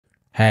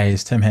Hey,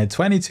 it's Tim here.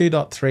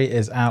 22.3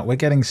 is out. We're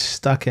getting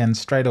stuck in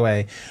straight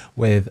away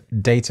with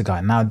Data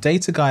Guide. Now,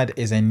 Data Guide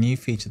is a new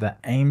feature that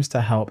aims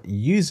to help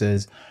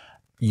users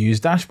use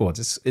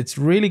dashboards. It's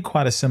really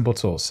quite a simple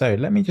tool. So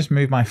let me just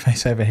move my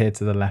face over here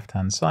to the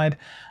left-hand side,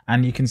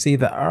 and you can see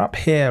that up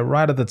here,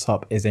 right at the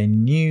top, is a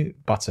new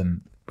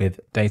button with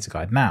Data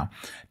Guide. Now,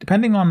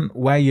 depending on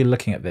where you're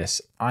looking at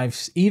this,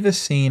 I've either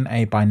seen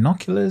a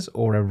binoculars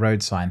or a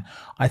road sign.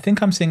 I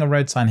think I'm seeing a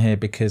road sign here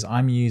because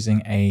I'm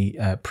using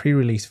a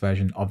pre-release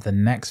version of the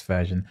next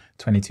version,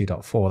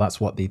 22.4.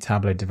 That's what the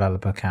Tableau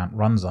developer account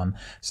runs on.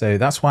 So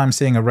that's why I'm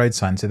seeing a road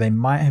sign. So they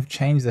might have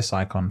changed this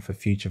icon for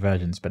future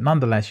versions, but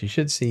nonetheless, you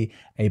should see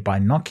a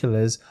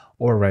binoculars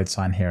or a road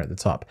sign here at the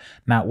top.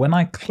 Now, when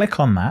I click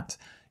on that,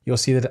 you'll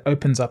see that it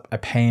opens up a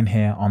pane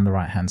here on the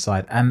right hand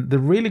side. And the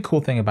really cool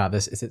thing about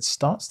this is it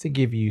starts to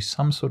give you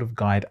some sort of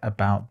guide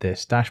about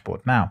this dashboard.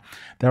 Now,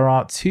 there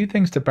are two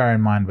things to bear in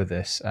mind with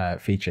this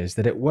feature, is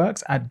that it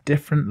works at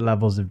different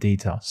levels of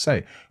detail.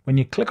 So when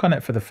you click on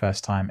it for the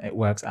first time, it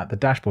works at the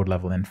dashboard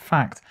level. In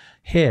fact,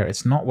 here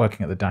it's not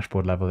working at the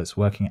dashboard level, it's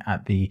working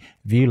at the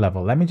view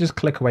level. Let me just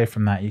click away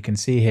from that. You can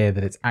see here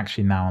that it's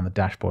actually now on the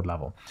dashboard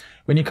level.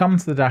 When you come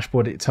to the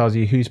dashboard, it tells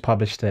you who's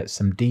published it,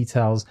 some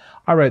details.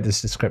 I wrote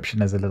this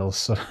description as a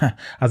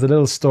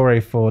little story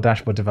for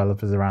dashboard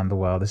developers around the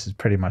world. This is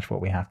pretty much what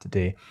we have to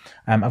do.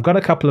 I've got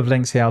a couple of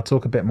links here. I'll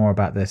talk a bit more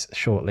about this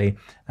shortly.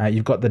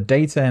 You've got the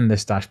data in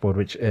this dashboard,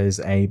 which is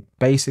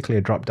basically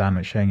a drop down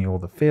which showing you all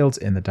the fields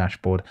in the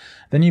dashboard.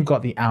 Then you've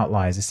got the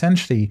outliers.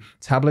 Essentially,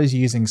 Tableau is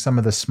using some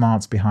of the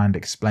smarts behind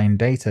explain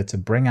data to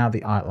bring out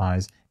the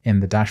outliers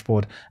in the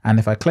dashboard. And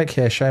if I click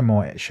here, show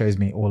more, it shows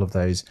me all of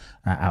those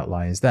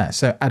outliers there.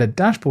 So at a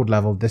dashboard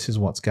level, this is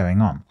what's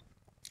going on.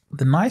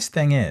 The nice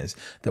thing is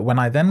that when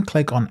I then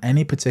click on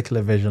any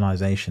particular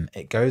visualization,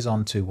 it goes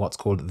on to what's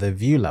called the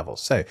view level.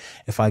 So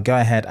if I go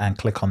ahead and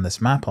click on this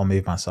map, I'll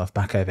move myself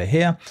back over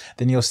here,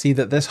 then you'll see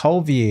that this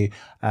whole view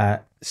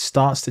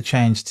starts to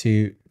change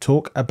to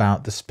talk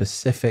about the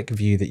specific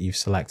view that you've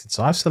selected.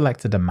 So I've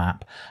selected a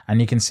map, and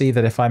you can see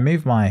that if I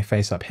move my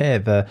face up here,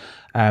 the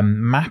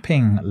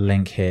mapping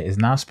link here is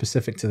now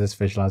specific to this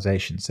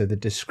visualization. So the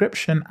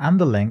description and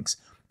the links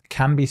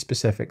can be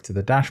specific to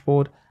the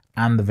dashboard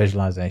and the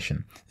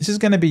visualization. This is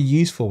going to be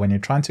useful when you're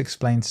trying to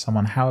explain to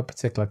someone how a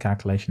particular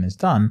calculation is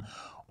done,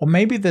 or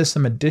maybe there's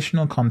some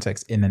additional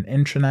context in an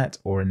intranet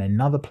or in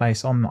another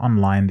place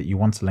online that you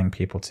want to link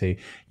people to.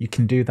 You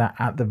can do that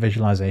at the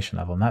visualization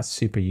level, and that's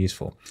super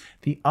useful.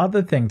 The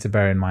other thing to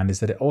bear in mind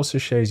is that it also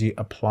shows you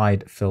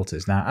applied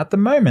filters. Now, at the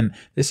moment,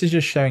 this is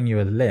just showing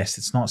you a list.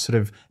 It's not sort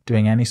of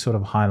doing any sort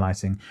of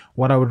highlighting.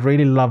 What I would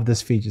really love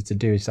this feature to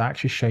do is to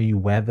actually show you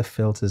where the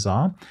filters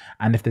are,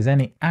 and if there's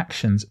any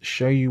actions,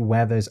 show you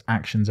where those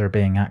actions are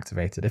being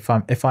activated. If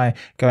I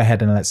go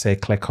ahead and let's say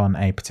click on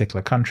a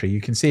particular country,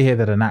 you can see here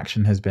that an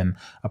action has been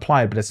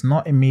applied, but it's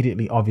not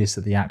immediately obvious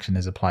that the action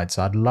is applied.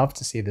 So I'd love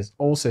to see this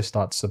also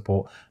start to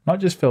support not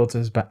just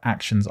filters, but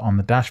actions on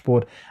the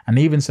dashboard, and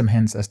even some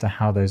hints as to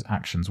how those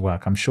actions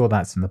work. I'm sure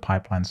that's in the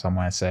pipeline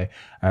somewhere, so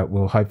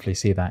we'll hopefully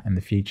see that in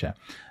the future.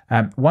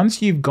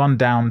 Once you've gone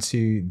down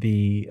to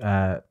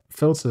the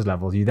filters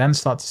level, you then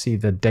start to see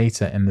the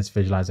data in this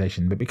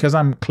visualization. But because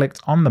I'm clicked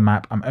on the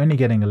map, I'm only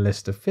getting a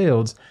list of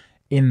fields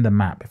in the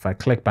map. If I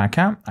click back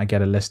out, I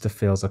get a list of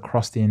fields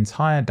across the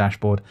entire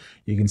dashboard.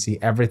 You can see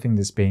everything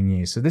that's being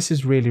used. So this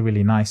is really,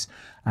 really nice.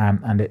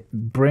 And it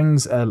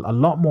brings a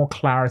lot more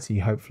clarity,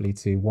 hopefully,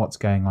 to what's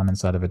going on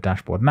inside of a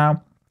dashboard.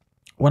 Now,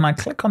 when I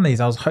click on these,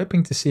 I was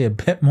hoping to see a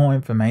bit more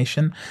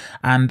information,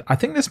 and I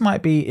think this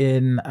might be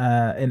in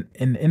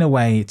a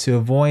way to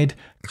avoid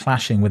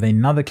clashing with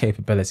another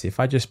capability. If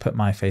I just put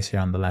my face here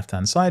on the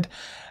left-hand side,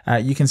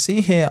 you can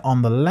see here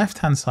on the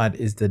left-hand side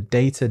is the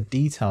data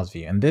details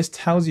view, and this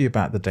tells you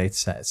about the data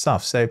set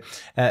itself. So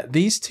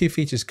these two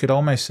features could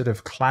almost sort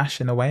of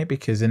clash in a way,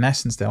 because in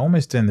essence, they're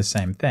almost doing the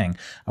same thing.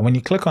 And when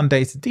you click on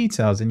data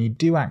details, then you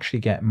do actually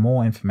get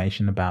more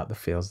information about the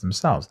fields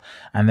themselves.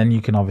 And then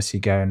you can obviously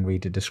go and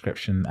read a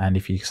description. And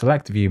if you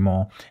select view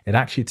more, it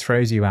actually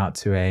throws you out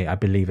to I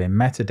believe a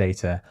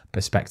metadata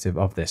perspective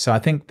of this. So I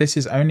think this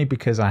is only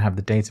because I have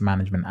the data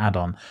management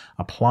add-on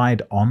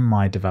applied on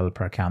my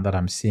developer account that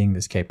I'm seeing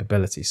this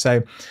capability.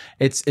 So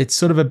it's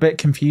sort of a bit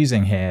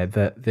confusing here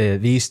that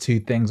these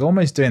two things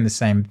almost doing the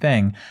same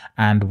thing.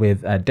 And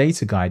with a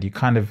data guide, you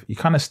kind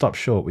of stop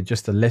short with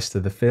just a list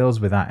of the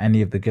fields without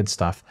any of the good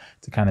stuff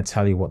to kind of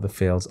tell you what the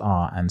fields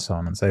are and so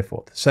on and so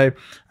forth. So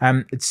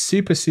it's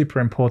super,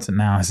 super important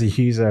now as a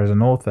user, as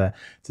an author,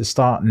 to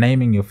start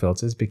naming your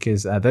filters,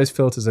 because those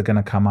filters are going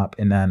to come up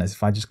in earnest.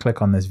 If I just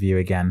click on this view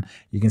again,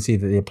 you can see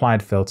that the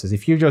applied filters,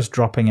 if you're just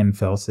dropping in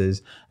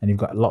filters and you've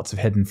got lots of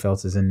hidden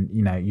filters and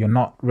you're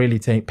not really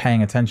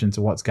paying attention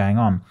to what's going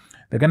on,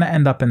 they're going to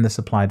end up in this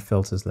applied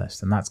filters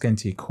list, and that's going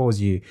to cause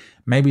you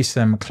maybe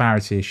some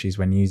clarity issues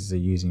when users are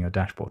using your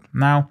dashboard.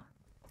 Now,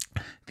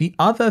 The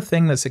other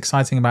thing that's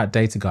exciting about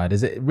Data Guide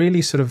is it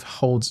really sort of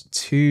holds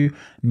two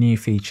new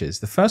features.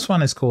 The first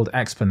one is called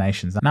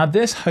explanations. Now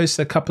this hosts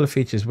a couple of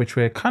features which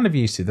we're kind of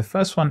used to. The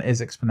first one is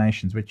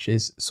explanations, which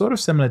is sort of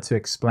similar to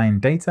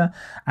explain data.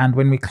 And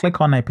when we click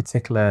on a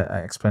particular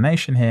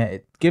explanation here,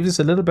 it gives us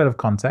a little bit of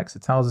context.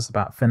 It tells us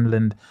about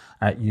Finland,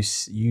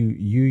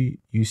 Uusima.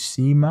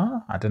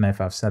 I don't know if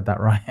I've said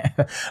that right.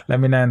 Let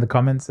me know in the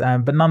comments.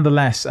 But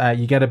nonetheless,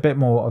 you get a bit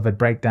more of a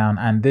breakdown,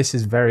 and this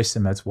is very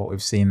similar to what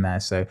we've seen there.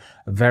 So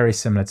very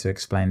similar to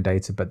explain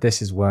data, but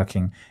this is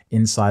working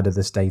inside of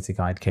this Data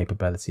Guide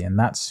capability, and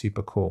that's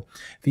super cool.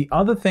 The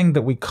other thing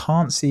that we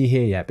can't see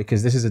here yet,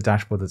 because this is a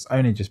dashboard that's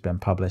only just been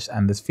published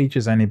and this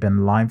feature's only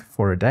been live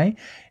for a day,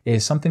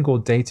 is something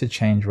called Data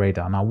Change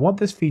Radar. Now what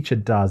this feature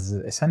does is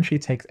it essentially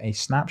takes a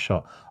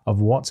snapshot of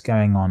what's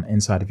going on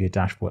inside of your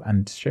dashboard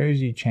and shows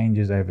you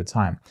changes over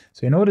time.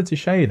 So in order to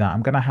show you that,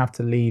 I'm going to have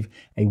to leave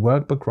a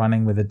workbook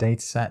running with a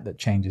data set that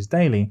changes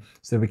daily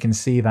so we can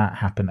see that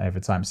happen over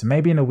time. So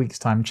maybe in a week's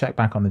time, check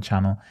back on the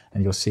channel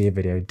and you'll see a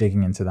video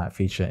digging into that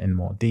feature in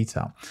more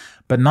detail.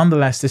 But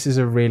nonetheless, this is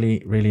a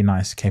really, really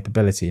nice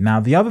capability. Now,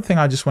 the other thing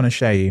I just want to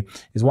show you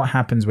is what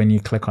happens when you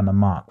click on a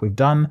mark. We've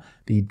done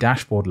the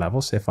dashboard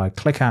level. So if I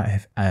click out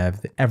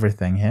of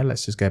everything here,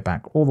 let's just go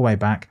back all the way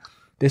back.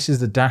 This is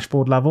the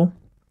dashboard level.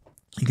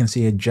 You can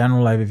see a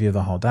general overview of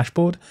the whole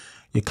dashboard.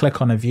 You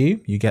click on a view,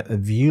 you get a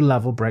view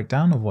level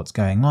breakdown of what's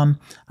going on.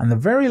 And the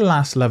very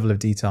last level of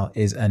detail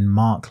is a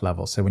mark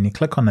level. So when you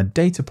click on a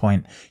data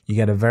point, you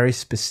get a very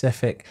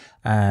specific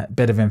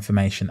bit of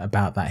information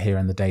about that here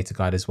in the Data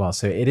Guide as well.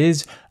 So it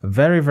is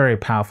very, very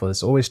powerful.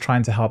 It's always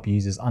trying to help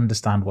users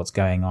understand what's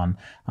going on.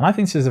 And I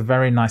think this is a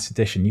very nice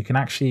addition. You can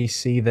actually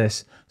see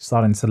this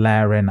starting to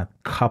layer in a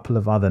couple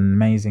of other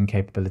amazing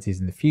capabilities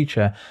in the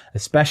future,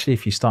 especially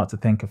if you start to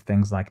think of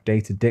things like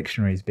data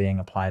dictionaries being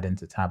applied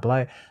into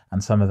Tableau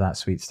and some of that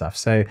sweet stuff.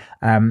 So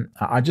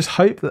I just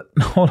hope that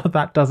all of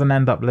that doesn't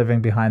end up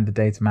living behind the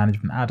data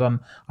management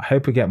add-on. I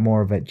hope we get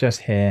more of it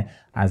just here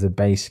as a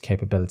base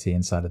capability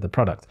inside of the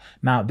product.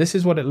 Now, this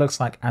is what it looks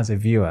like as a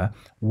viewer.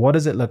 What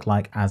does it look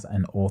like as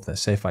an author?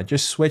 So if I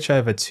just switch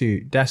over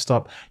to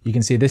desktop, you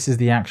can see this is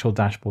the actual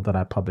dashboard that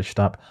I published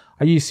up.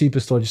 I use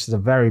Superstore just as a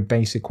very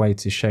basic way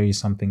to show you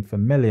something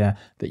familiar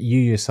that you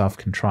yourself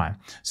can try.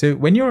 So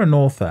when you're an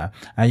author,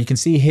 you can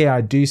see here, I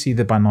do see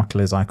the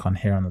binoculars icon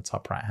here on the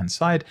top right hand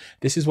side.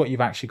 This is what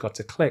you've actually got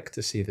to click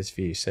to see this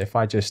view. So if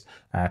I just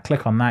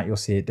click on that, you'll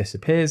see it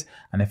disappears.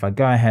 And if I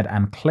go ahead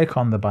and click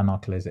on the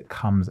binoculars, it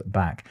comes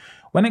back.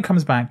 When it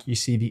comes back, you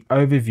see the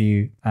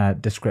overview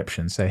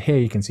description. So here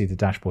you can see the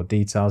dashboard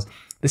details.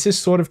 This is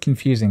sort of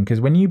confusing because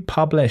when you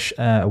publish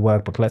a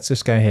workbook, let's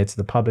just go here to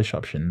the publish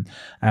option.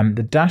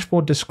 The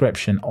dashboard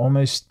description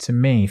almost to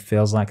me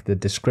feels like the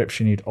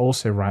description you'd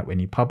also write when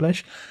you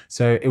publish.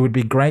 So it would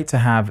be great to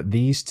have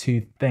these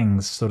two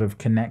things sort of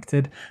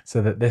connected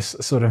so that this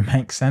sort of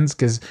makes sense,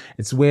 because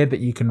it's weird that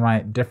you can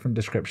write different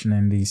description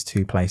in these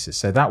two places.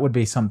 So that would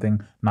be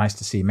something nice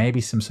to see, maybe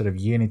some sort of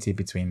unity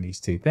between these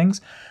two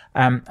things.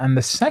 And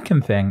the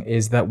second thing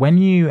is that when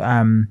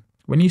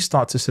you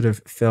start to sort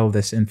of fill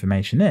this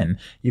information in,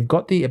 you've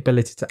got the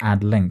ability to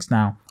add links.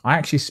 Now, I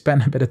actually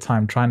spent a bit of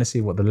time trying to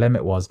see what the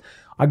limit was.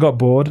 I got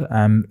bored.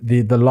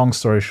 The long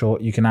story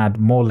short, you can add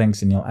more links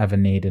than you'll ever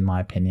need, in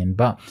my opinion.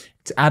 But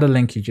to add a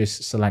link, you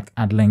just select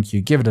add link,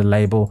 you give it a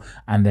label,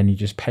 and then you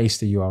just paste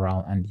the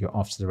URL and you're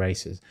off to the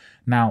races.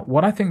 Now,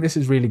 what I think this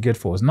is really good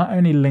for is not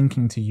only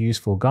linking to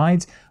useful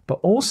guides, but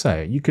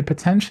also you could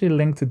potentially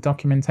link to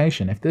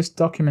documentation. If this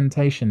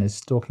documentation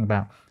is talking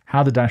about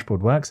how the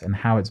dashboard works and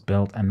how it's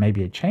built and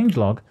maybe a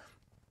changelog,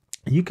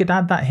 you could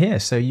add that here.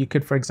 So you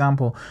could, for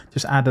example,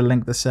 just add a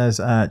link that says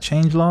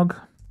changelog,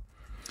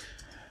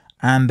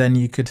 and then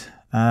you could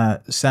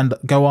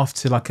go off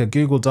to like a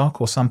Google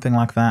Doc or something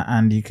like that,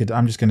 and you could,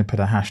 I'm just going to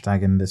put a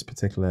hashtag in this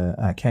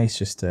particular case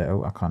just to,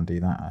 oh, I can't do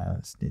that. I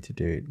just need to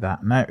do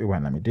that. No, it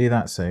won't let me do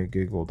that. So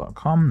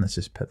google.com, let's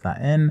just put that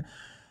in.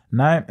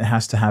 No, it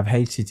has to have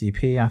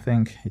HTTP, I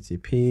think.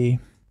 HTTP.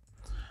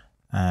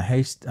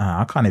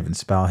 I can't even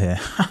spell here.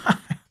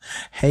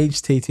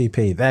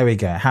 HTTP. There we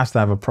go. It has to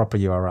have a proper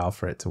URL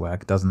for it to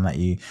work. It doesn't let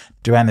you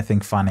do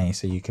anything funny,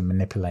 so you can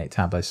manipulate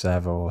Tableau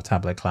Server or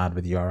Tableau Cloud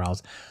with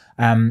URLs.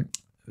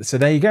 So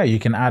there you go. You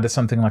can add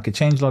something like a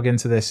changelog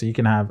into this. So you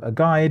can have a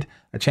guide,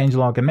 a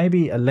changelog, and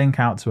maybe a link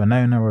out to an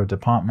owner or a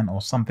department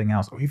or something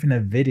else, or even a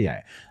video.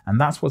 And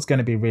that's what's going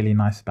to be really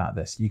nice about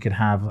this. You could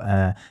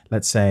have,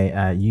 let's say,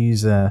 a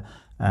user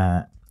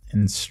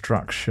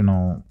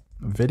instructional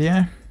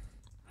video.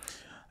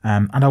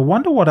 And I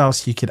wonder what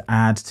else you could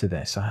add to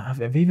this.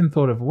 I've even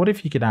thought of, what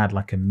if you could add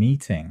like a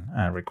meeting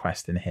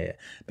request in here?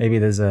 Maybe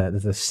there's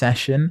a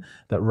session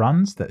that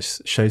runs that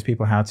shows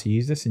people how to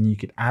use this, and you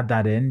could add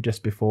that in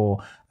just before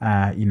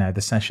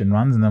the session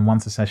runs. And then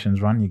once the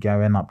session's run, you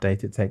go in,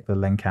 update it, take the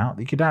link out.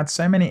 You could add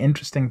so many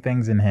interesting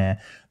things in here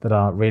that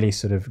are really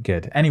sort of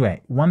good.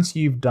 Anyway, once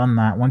you've done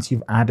that, once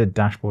you've added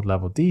dashboard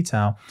level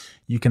detail,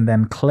 you can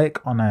then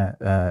click on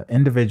a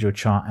individual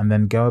chart and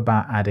then go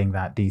about adding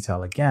that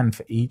detail again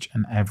for each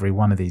and every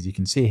one of these. You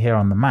can see here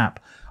on the map,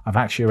 I've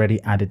actually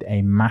already added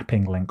a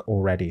mapping link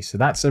already. So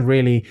that's a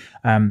really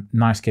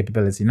nice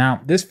capability.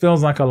 Now, this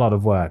feels like a lot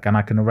of work, and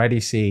I can already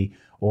see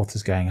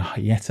authors going, oh,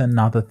 yet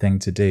another thing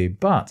to do.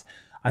 But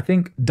I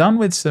think done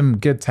with some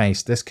good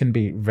taste, this can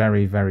be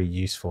very, very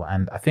useful.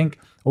 And I think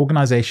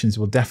organizations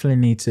will definitely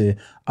need to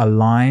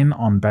align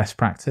on best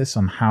practice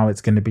on how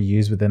it's going to be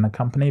used within a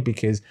company,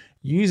 because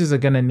users are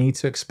going to need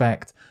to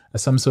expect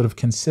some sort of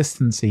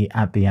consistency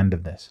at the end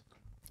of this.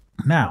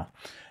 Now,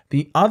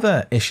 the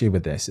other issue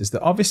with this is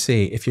that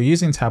obviously if you're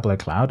using Tableau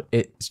Cloud,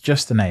 it's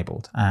just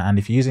enabled. And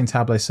if you're using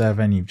Tableau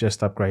Server and you've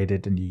just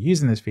upgraded and you're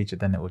using this feature,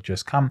 then it will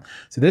just come.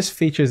 So this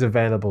feature is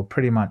available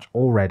pretty much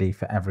already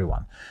for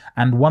everyone.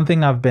 And one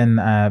thing I've been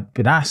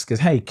asked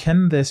is, hey,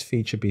 can this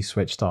feature be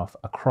switched off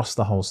across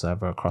the whole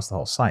server, across the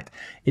whole site?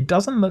 It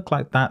doesn't look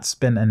like that's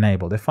been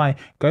enabled. If I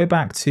go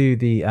back to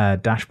the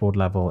dashboard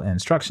level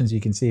instructions, you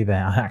can see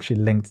there I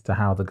actually linked to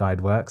how the guide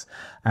works.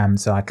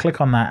 So I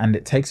click on that and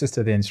it takes us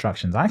to the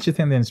instructions. I actually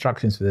think the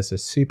instructions for this are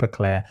super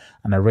clear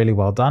and are really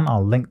well done.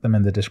 I'll link them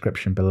in the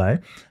description below.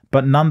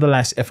 But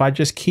nonetheless, if I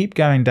just keep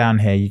going down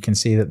here, you can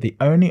see that the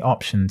only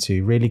option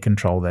to really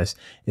control this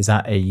is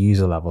at a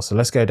user level. So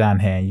let's go down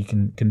here. You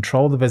can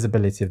control the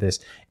visibility of this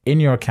in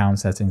your account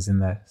settings in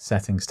the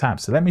settings tab.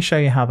 So let me show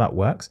you how that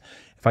works.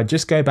 If I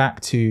just go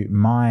back to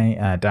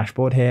my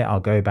dashboard here,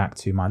 I'll go back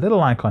to my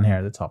little icon here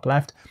at the top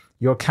left.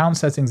 Your account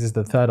settings is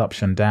the third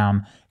option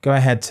down. Go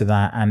ahead to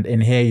that, and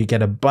in here you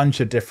get a bunch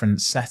of different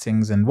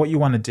settings. And what you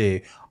want to do,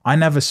 I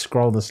never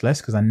scroll this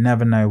list because I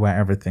never know where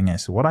everything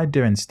is. So what I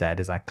do instead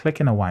is I click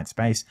in a white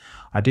space,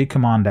 I do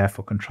Command F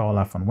or Control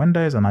F on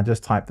Windows, and I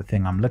just type the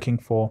thing I'm looking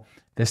for.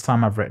 This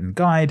time I've written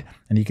guide,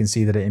 and you can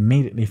see that it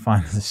immediately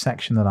finds the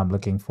section that I'm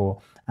looking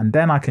for. And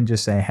then I can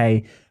just say,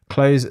 hey,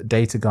 close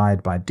data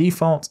guide by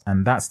default,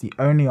 and that's the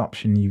only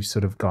option you've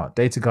sort of got.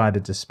 Data guide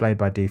is displayed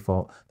by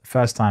default. The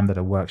first time that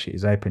a worksheet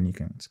is open, you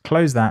can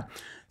close that,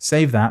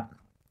 save that.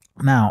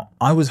 Now,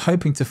 I was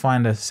hoping to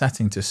find a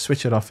setting to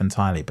switch it off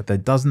entirely, but there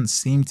doesn't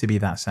seem to be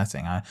that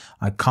setting.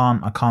 I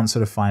can't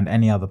sort of find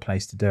any other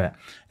place to do it.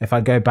 If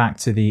I go back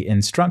to the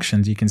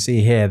instructions, you can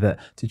see here that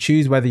to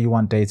choose whether you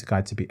want data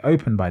guide to be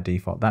open by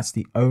default, that's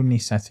the only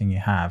setting you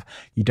have.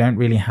 You don't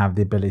really have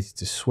the ability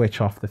to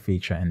switch off the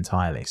feature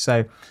entirely.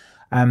 So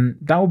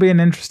that will be an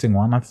interesting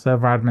one.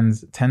 Server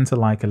admins tend to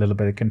like a little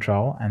bit of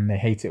control, and they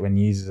hate it when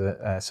users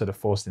are sort of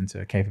forced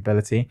into a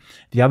capability.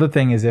 The other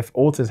thing is if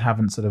authors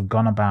haven't sort of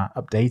gone about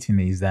updating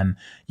these, then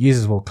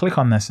users will click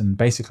on this and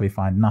basically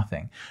find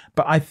nothing.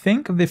 But I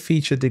think the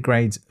feature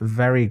degrades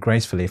very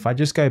gracefully. If I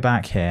just go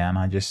back here and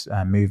I just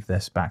move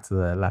this back to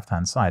the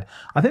left-hand side,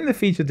 I think the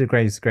feature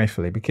degrades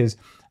gracefully because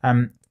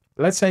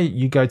let's say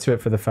you go to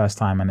it for the first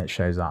time and it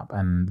shows up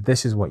and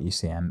this is what you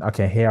see. And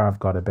okay, here I've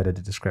got a bit of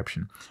the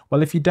description.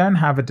 Well, if you don't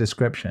have a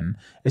description,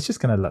 it's just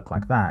going to look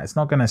like that. It's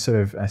not going to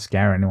sort of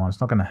scare anyone. It's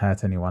not going to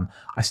hurt anyone.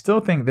 I still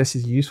think this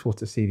is useful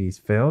to see these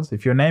fields.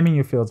 If you're naming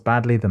your fields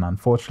badly, then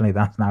unfortunately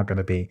that's now going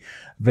to be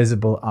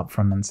visible up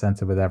front and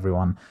center with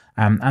everyone.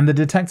 And the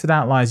detected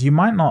outliers, you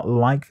might not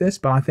like this,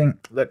 but I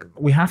think, look,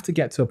 we have to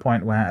get to a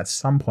point where at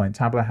some point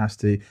Tableau has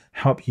to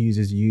help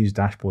users use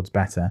dashboards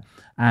better.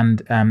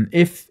 And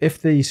if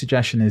the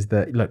suggestion is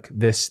that, look,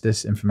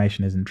 this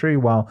information isn't true,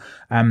 well,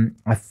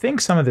 I think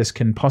some of this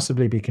can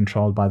possibly be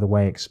controlled by the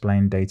way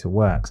explained data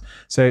works.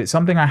 So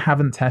something I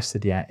haven't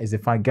tested yet is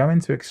if I go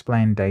into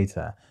explained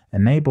data,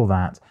 enable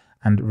that,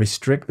 and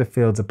restrict the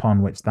fields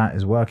upon which that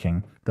is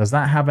working, does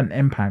that have an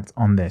impact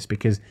on this?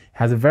 Because it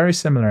has a very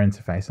similar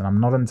interface, and I'm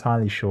not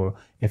entirely sure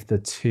if the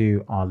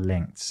two are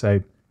linked.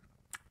 So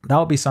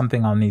that'll be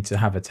something I'll need to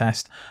have a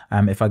test.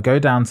 If I go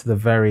down to the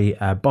very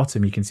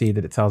bottom, you can see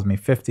that it tells me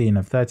 15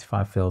 of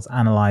 35 fields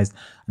analyzed.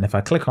 And if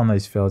I click on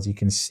those fields, you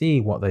can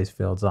see what those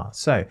fields are.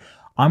 So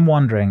I'm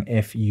wondering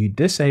if you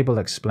disable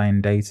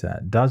explain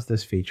data, does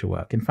this feature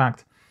work? In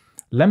fact,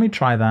 let me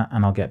try that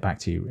and I'll get back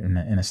to you in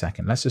a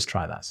second. Let's just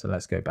try that. So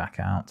let's go back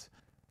out.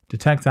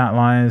 Detect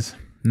outliers.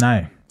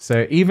 No.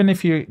 So even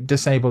if you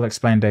disable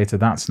explain data,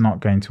 that's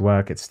not going to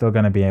work. It's still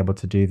going to be able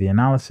to do the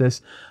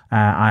analysis.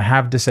 I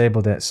have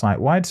disabled it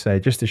site-wide. So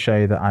just to show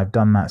you that I've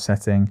done that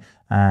setting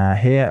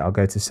here, I'll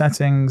go to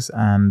settings.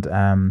 And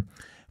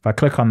if I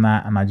click on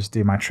that and I just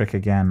do my trick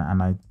again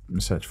and I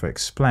search for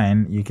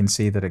explain, you can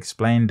see that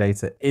explain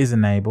data is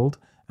enabled.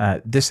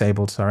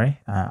 Disabled, sorry,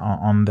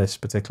 on this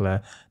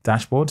particular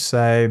dashboard.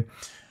 So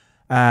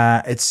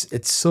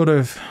it's sort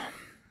of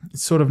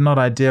not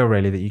ideal,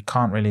 really, that you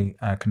can't really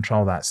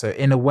control that. So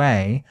in a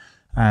way,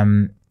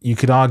 you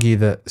could argue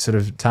that sort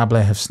of Tableau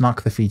have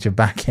snuck the feature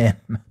back in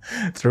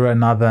through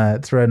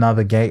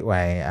another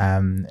gateway,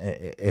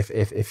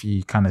 if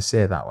you kind of see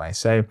it that way.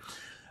 So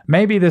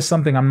maybe there's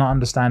something I'm not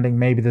understanding.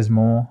 Maybe there's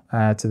more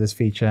to this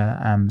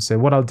feature. So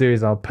what I'll do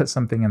is I'll put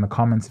something in the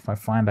comments if I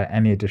find out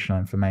any additional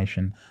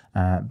information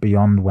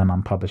beyond when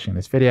I'm publishing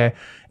this video.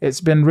 It's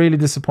been really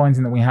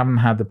disappointing that we haven't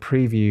had the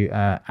preview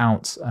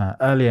out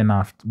early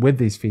enough with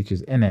these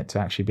features in it to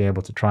actually be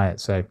able to try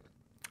it. So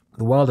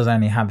the world has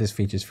only had these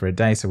features for a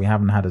day, so we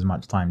haven't had as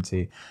much time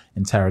to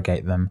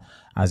interrogate them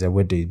as I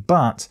would do.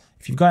 But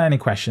If you've got any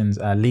questions,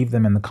 leave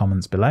them in the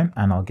comments below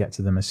and I'll get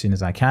to them as soon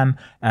as I can.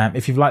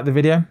 If you've liked the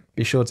video,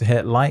 be sure to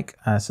hit like,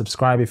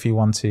 subscribe if you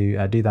want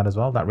to do that as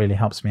well. That really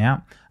helps me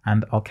out,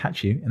 and I'll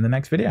catch you in the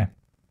next video.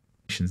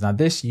 Now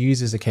this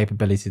uses a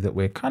capability that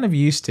we're kind of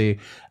used to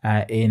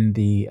in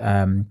the,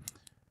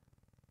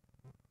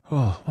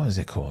 what is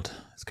it called?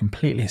 It's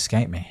completely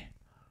escaped me.